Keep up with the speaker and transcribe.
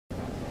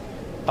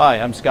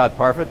Hi, I'm Scott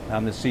Parfit.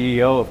 I'm the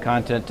CEO of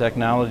Content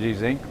Technologies,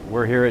 Inc.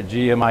 We're here at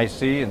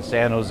GMIC in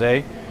San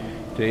Jose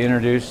to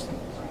introduce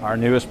our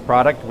newest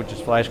product, which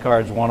is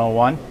Flashcards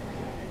 101.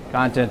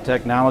 Content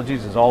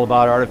Technologies is all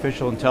about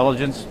artificial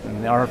intelligence,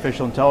 and the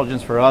artificial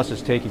intelligence for us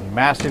is taking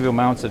massive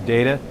amounts of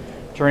data,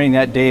 turning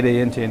that data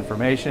into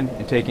information,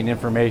 and taking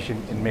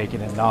information and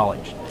making it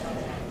knowledge.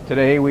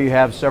 Today we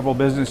have several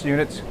business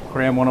units.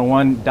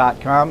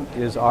 Cram101.com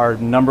is our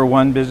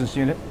 #1 business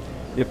unit.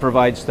 It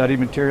provides study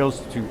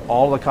materials to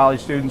all the college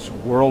students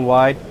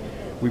worldwide.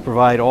 We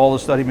provide all the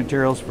study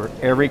materials for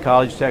every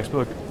college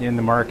textbook in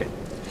the market.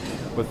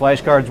 With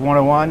Flashcards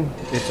 101,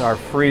 it's our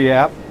free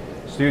app.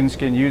 Students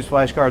can use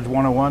Flashcards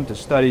 101 to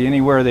study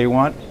anywhere they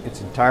want. It's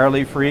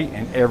entirely free,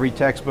 and every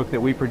textbook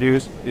that we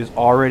produce is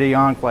already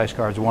on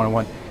Flashcards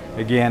 101,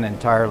 again,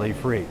 entirely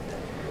free.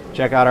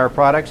 Check out our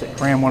products at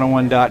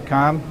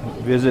Cram101.com.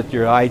 Visit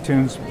your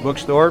iTunes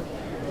bookstore,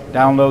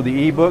 download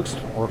the ebooks,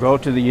 or go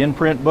to the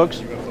in-print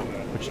books,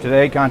 which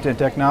today Content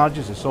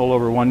Technologies has sold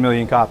over 1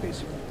 million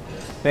copies.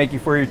 Thank you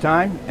for your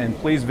time, and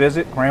please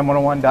visit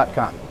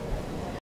Cram101.com.